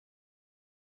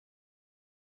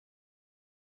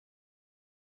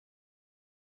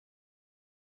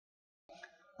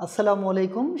আসসালামু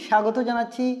আলাইকুম স্বাগত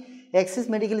জানাচ্ছি অ্যাক্সিস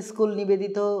মেডিকেল স্কুল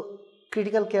নিবেদিত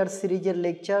ক্রিটিক্যাল কেয়ার সিরিজের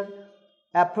লেকচার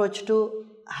অ্যাপ্রোচ টু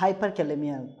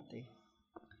হাইপারক্যালেমিয়াতে।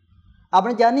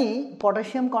 আমরা জানি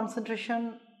potassium concentration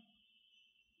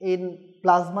in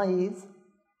plasma is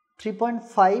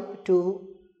 3.5 to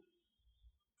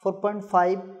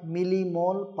 4.5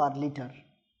 millimole per litre.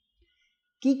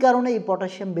 কী কারণে এই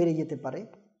পটাশিয়াম বেড়ে যেতে পারে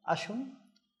আসুন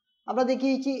আমরা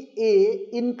দেখিয়েছি। A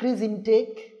increase intact,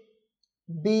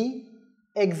 B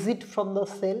exit from the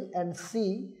cell, and C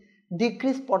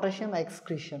decrease potassium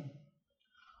excretion.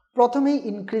 প্রথমেই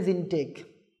increase intake,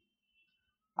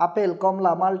 আপেল,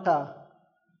 কমলা, মাল্টা,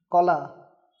 কলা,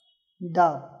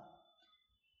 ডাব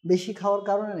বেশি খাওয়ার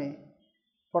কারণে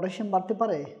পটাশিয়াম বাড়তে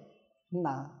পারে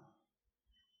না।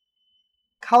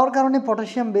 খাওয়ার কারণে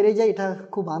পটাশিয়াম বেড়ে যায় এটা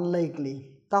খুব আনলাইকলি।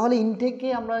 তাহলে ইনটেকে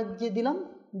আমরা যে দিলাম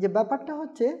যে ব্যাপারটা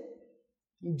হচ্ছে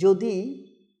যদি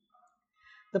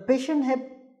the patient have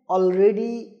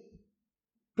already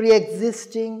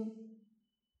pre-existing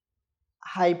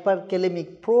hyperkalemic,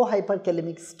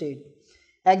 pro-hyperkalemic state,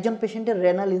 একজন পেশেন্টের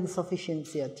রেনাল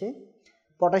ইনসাফিসিয়েন্সি আছে,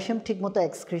 পটাশিয়াম ঠিকমতো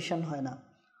এক্সক্রিশন হয় না,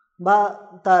 বা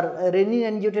তার রেনিন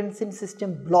অ্যানজিওটেনসিন সিস্টেম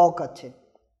ব্লক আছে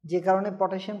যে কারণে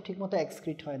পটাশিয়াম ঠিকমতো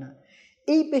এক্সক্রিট হয় না।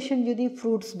 এই পেশেন্ট যদি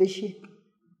ফ্রুটস বেশি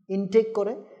ইনটেক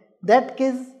করে, that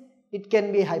case it can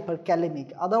be হাইপারক্যালেমিক।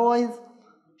 Otherwise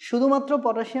শুধুমাত্র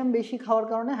পটাশিয়াম বেশি খাওয়ার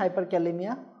কারণে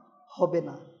হাইপারক্যালেমিয়া হবে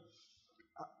না।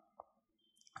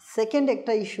 সেকেন্ড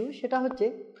একটা ইস্যু সেটা হচ্ছে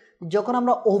যখন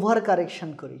আমরা ওভার কারেকশন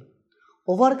করি,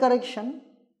 over correction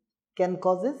can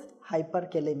causes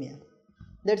hyperkalaemia.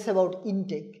 That's about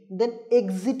intact. Then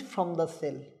exit from the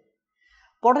sell.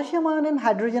 Potassium ion and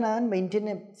hydrogen ion maintain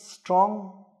a strong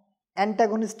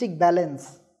antagonistic balance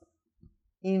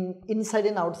inside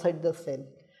and outside the sell.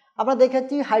 আমরা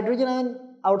দেখাচ্ছি hydrogen ion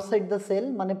outside the cell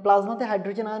মানে প্লাজমাতে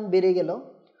hydrogen ion বেড়ে গেল,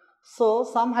 so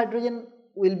some hydrogen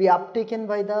will be আপটেকেন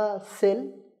by the sell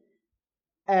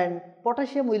and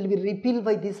potassium will be repeal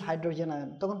by this hydrogen ion.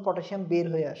 তখন potassium বের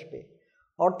হয়ে আসবে,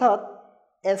 অর্থাৎ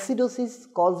acidosis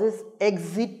causes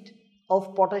exit of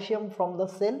potassium from the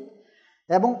sell,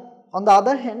 এবং on the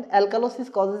other hand alkalosis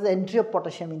causes entry of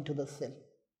potassium into the sell.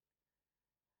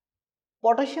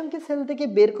 পটাশিয়ামকে sell থেকে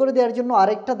বের করে দেওয়ার জন্য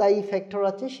আরেকটা দায়ী ফ্যাক্টর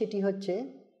আছে, সেটি হচ্ছে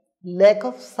lack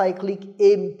of cyclic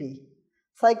AMP.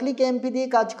 Cyclic AMP দিয়ে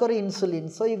কাজ করে insulin.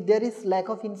 So if there is lack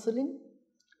of insulin,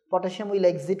 potassium will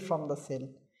exit from the cell.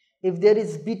 If there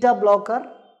is beta blocker,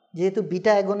 যেহেতু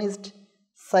beta agonist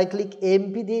cyclic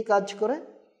AMP দিয়ে কাজ করে,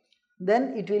 then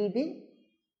it will be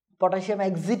potassium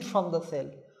exit from the cell.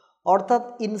 অর্থাৎ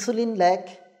insulin lack,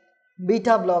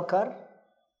 beta blocker,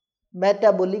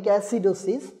 metabolic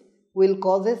acidosis will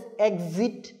causes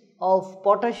exit of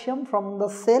potassium from the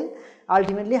cell,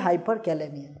 ultimately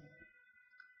hyperkalemia.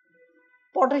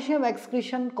 Potassium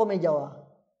excretion কমে যাওয়া,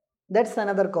 that's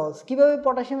another cause. কিভাবে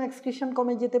potassium excretion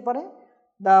কমে যেতে পারে?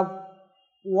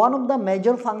 One of the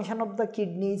major function of the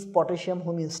kidney is potassium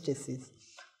homeostasis.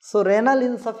 So renal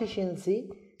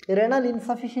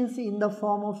insufficiency in the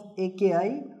form of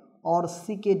AKI or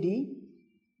CKD,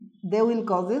 they will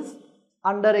causes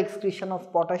under excretion of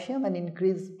potassium and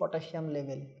increase potassium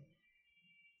level.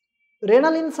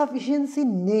 Renal insufficiency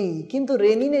নেই কিন্তু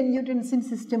renin angiotensin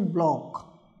system block,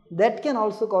 that can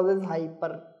also causes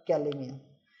hyperkalaemia.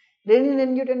 Renin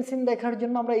angiotensin দেখার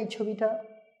জন্য আমরা এই ছবিটা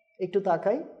একটু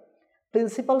তাকাই।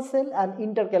 Principal sell and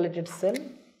intercalated sell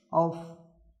of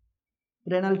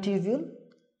renal tubule,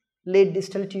 late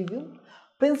distal tubule.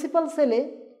 Principal সেলে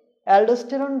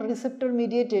aldosterone receptor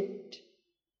mediated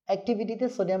অ্যাক্টিভিটিতে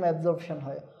sodium absorption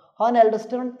হয়। When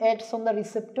aldosterone acts on the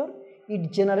receptor, it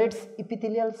generates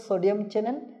epithelial sodium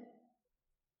channel.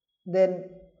 Then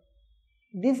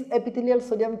this epithelial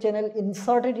sodium channel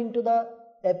inserted into the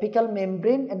apical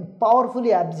membrane and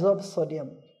powerfully absorbs sodium.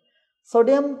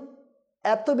 Sodium,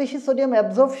 এত বেশি sodium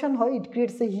absorption হয়, it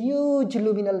creates a huge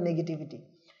luminal negativity.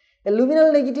 A luminal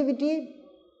negativity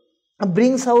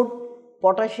brings out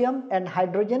potassium and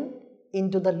hydrogen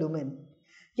into the lumen.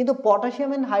 কিন্তু potassium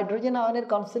and hydrogen আয়নের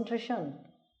concentration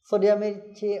সোডিয়ামের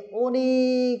চেয়ে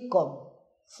অনেক কম।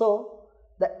 So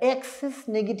the access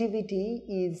negativity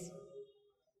is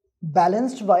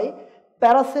balanced by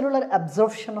paracellular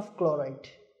absorption of chloride.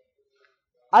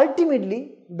 Ultimately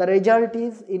the result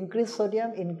is increase sodium,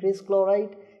 increase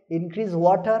chloride, increase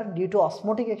water due to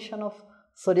osmotic action of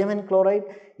sodium and chloride,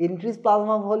 increase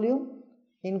plasma volume,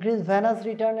 increase venous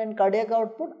return and cardiac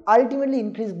output, ultimately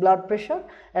increase blood pressure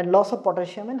and loss of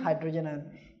potassium and hydrogen ion.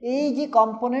 এই যে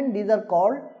component, these are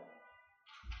called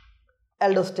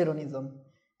aldosteronism.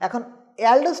 এখন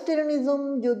aldosteronism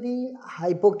যদি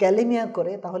hypokalemia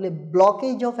করে তাহলে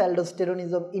blockage of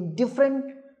aldosteronism in different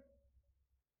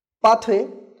pathway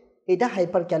এটা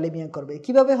hyperkalaemia করবে।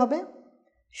 কিভাবে হবে?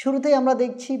 শুরুতেই আমরা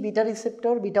দেখছি beta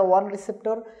receptor, beta 1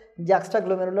 receptor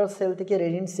জাক্সটাগ্লোমেরুলার sell থেকে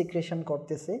রেনিন সিক্রেশন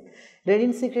করতেছে।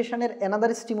 রেনিন সিক্রেশনের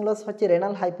অ্যানাদার স্টিমুলাস হচ্ছে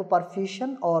renal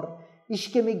hypoperfusion or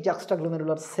ischemic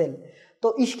জাক্সটাগ্লোমেরুলার sell. তো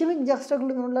ইসকেমিক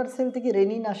জাক্সটাগ্লোমেরুলার সেল থেকে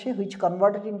রেনিন আসে হুইচ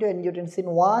কনভার্টেড ইন্টু অ্যাঞ্জিওটেনসিন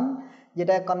 1,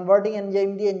 যেটা কনভার্টিং এনজাইম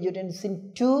দিয়ে angiotensin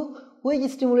 2 which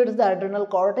stimulates the adrenal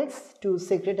cortex two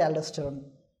secret aldosterone.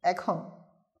 এখন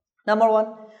number 1,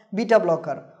 beta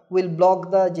blocker will block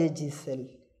the JG sell.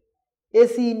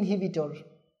 AC inhibitor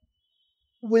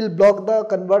will block the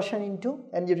conversion into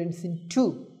angiotensin 2.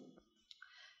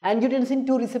 Angiotensin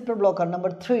 2 receptor blocker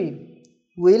number 3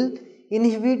 will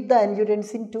inhibit the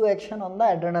angiotensin 2 action on the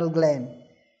adrenal gland.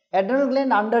 Adrenal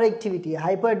gland underactivity,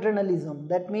 hypoadrenalism.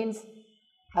 That means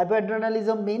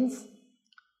hypoadrenalism means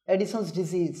Addison's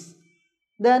disease.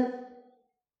 Then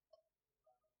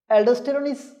aldosterone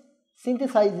is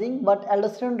synthesizing, but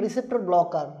aldosterone receptor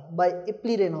blocker by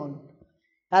eplerenone.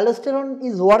 Aldosterone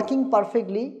is working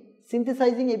perfectly,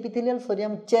 synthesizing epithelial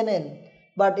sodium channel,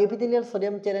 but epithelial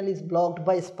sodium channel is blocked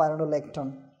by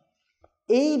spironolactone.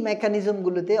 এই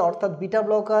মেকানিজমগুলোতে অর্থাৎ beta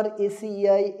blocker,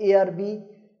 ACEI, ARB,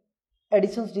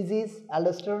 অ্যাডিসন্স disease,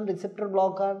 aldosterone receptor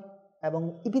blocker এবং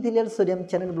epithelial sodium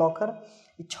channel blocker,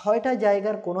 এই 6টা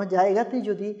জায়গার কোনো জায়গাতে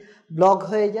যদি block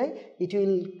হয়ে যায়, it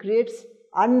will creates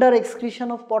under excretion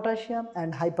of potassium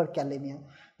and hyperkalaemia.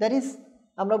 That is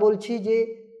আমরা বলছি যে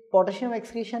potassium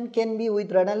excretion can be with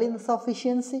renal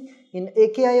insufficiency in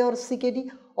AKI or CKD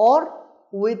or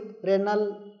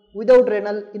without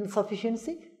renal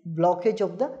insufficiency, blockage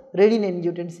of the renin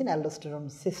angiotensin aldosterone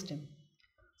system.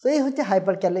 So এই হচ্ছে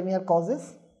hyperkalemia causes.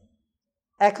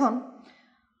 এখন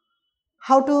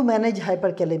how to manage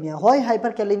hyperkalemia? Why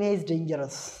hyperkalemia is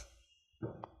dangerous?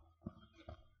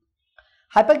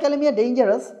 Hyperkalemia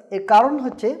dangerous এর কারণ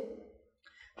হচ্ছে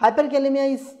hyperkalemia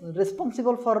is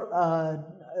responsible for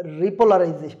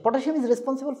repolarization. Potassium is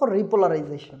responsible for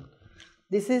repolarization.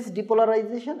 This is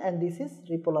depolarization and this is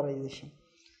repolarization.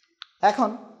 এখন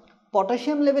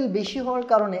potassium level বেশি হওয়ার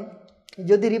কারণে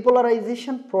যদি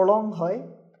repolarization prolong হয়,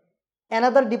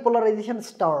 another depolarization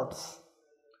starts.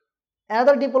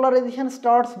 Another depolarization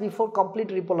starts before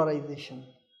complete repolarization.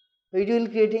 It will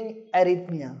creating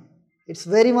arrhythmia. It's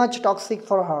very much toxic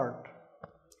for heart.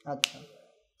 আচ্ছা,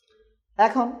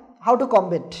 এখন how to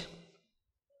combat?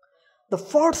 The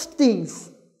first things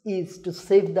is to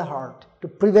save the heart, to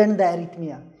prevent the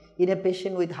arrhythmia in a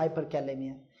patient with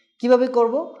hyperkalemia. কিভাবে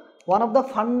করব? One of the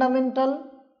fundamental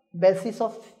basis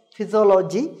of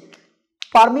physiology,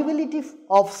 permeability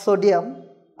of sodium,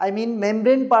 I mean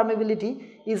membrane permeability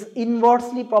is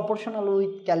inversely proportional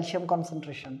with calcium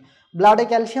concentration. Blood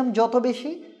calcium যত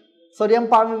বেশি, sodium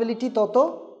permeability তত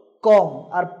কম,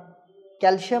 আর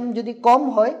calcium যদি কম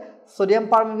হয়, sodium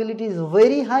permeability is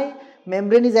very high,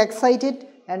 membrane is excited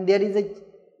and there is a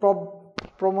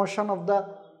promotion of the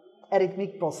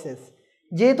arrhythmic process.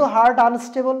 যেহেতু heart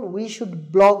unstable, we should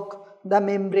block the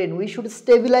membrane, we should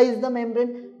stabilize the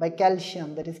membrane by calcium,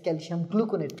 that is calcium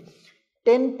gluconate.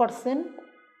 10%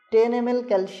 10 ml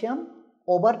calcium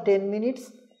over 10 minutes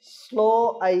slow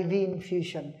IV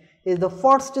infusion is the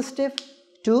first step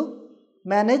to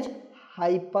manage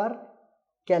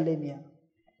hyperkalemia.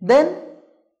 Then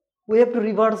we have to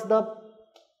reverse the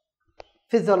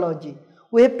physiology.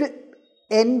 We have to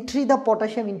entry the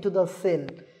potassium into the cell.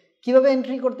 কিভাবে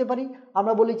entry করতে পারি?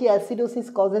 আমরা বলি কি acidosis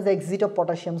causes exit of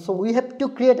potassium, so we have to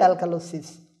create alkalosis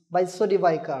by sodium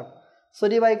bicarb.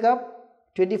 Sodium bicarb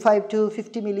 25 to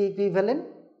 50 milli equivalent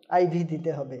IV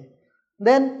দিতে হবে.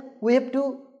 Then we have to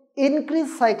increase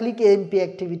cyclic AMP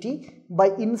activity by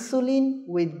insulin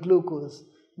with glucose.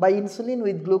 By insulin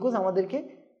with glucose আমাদেরকে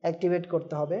activate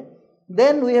করতে হবে.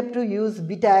 Then we have to use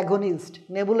beta agonist,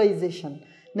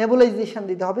 nebulization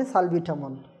দিতে হবে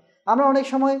salbutamol. আমরা অনেক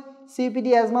সময় COPD,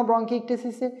 অ্যাজমা,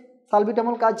 ব্রঙ্কিকটিসিসে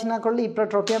সালবিউটামল কাজ না করলে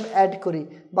ইপ্রাট্রোপিয়াম অ্যাড করি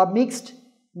বা মিক্সড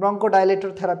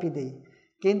ব্রঙ্কোডাইলেটর থেরাপি দেই,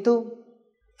 কিন্তু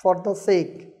ফর দ্য সেক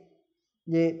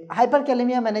যে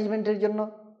হাইপারক্যালেমিয়া ম্যানেজমেন্টের জন্য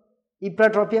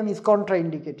ipratropium is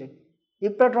contraindicated.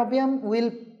 Ipratropium will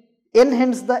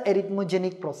enhance the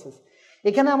arrhythmogenic process.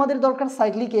 এখানে আমাদের দরকার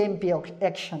cyclic AMP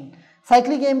action.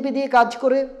 Cyclic AMP দিয়ে কাজ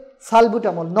করে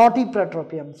salbutamol, not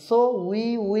ipratropium. So we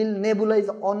will nebulize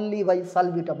only by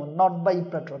salbutamol, not by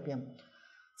ipratropium.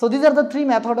 So these are the three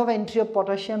methods of entry of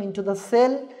potassium into the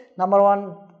cell. Number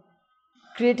 1,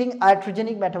 creating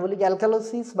iatrogenic metabolic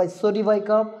alkalosis by sodium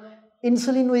bicarb,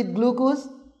 insulin with glucose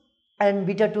and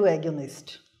beta 2 agonist.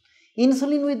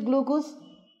 Insulin with glucose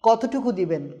কতটুকু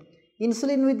দিবেন?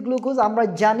 Insulin with glucose আমরা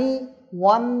জানি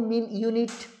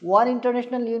 1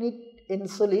 international unit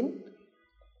insulin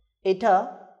এটা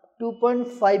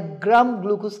 2.5 গ্রাম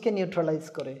গ্লুকোজকে neutralise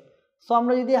করে। So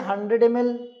আমরা যদি 100 ml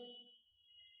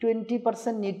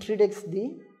 20% নিউট্রিডেক্স দিই,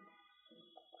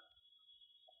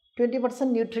 20%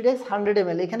 নিউট্রিডেক্স 100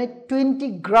 ml, এখানে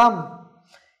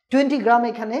 20 গ্রাম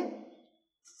এখানে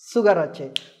সুগার আছে।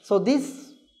 So this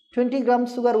 20 gram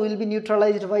sugar will be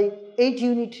neutralised by 8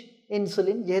 unit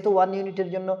insulin. যেহেতু 1 ইউনিটের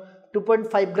জন্য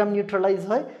 2.5 গ্রাম নিউট্রালাইজ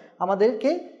হয়, আমাদেরকে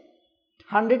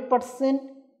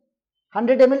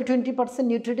 100 ml 20%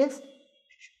 নিউট্রিডেক্স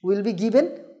will be given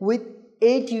with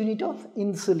 8 unit of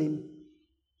insulin.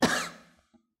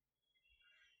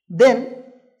 Then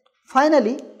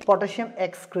finally potassium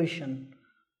excretion.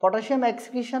 Potassium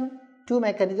excretion, two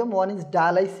mechanism, one is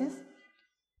dialysis,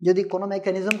 যদি কোনো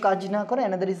mechanism কাজ না করে,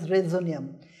 another is resonium.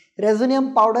 Resonium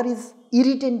powder is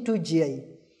irritant to GI,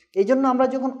 এই জন্য আমরা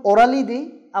যখন orally দিই,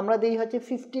 আমরা দিই হচ্ছে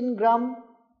 15 গ্রাম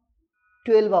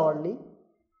 12 hourly,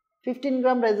 15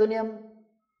 গ্রাম resonium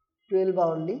 12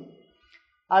 hourly।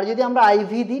 আর যদি আমরা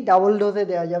আইভি দিই, ডাবল ডোজে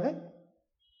দেওয়া যাবে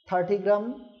 30 গ্রাম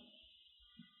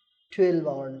 12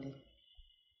 hourly।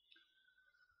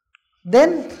 Then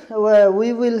we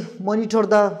will monitor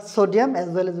the sodium as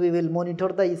well as we will monitor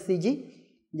the ECG,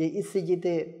 যে ECG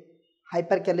তে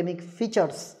hyperkalemic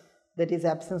features, that is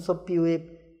absence of P wave,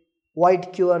 wide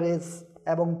QRS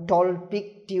এবং tall peak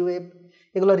T wave,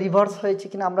 এগুলো reverse হয়েছে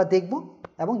কিনা আমরা দেখব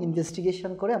এবং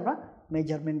investigation করে আমরা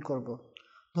মেজারমেন্ট করব।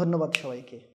 ধন্যবাদ সবাইকে।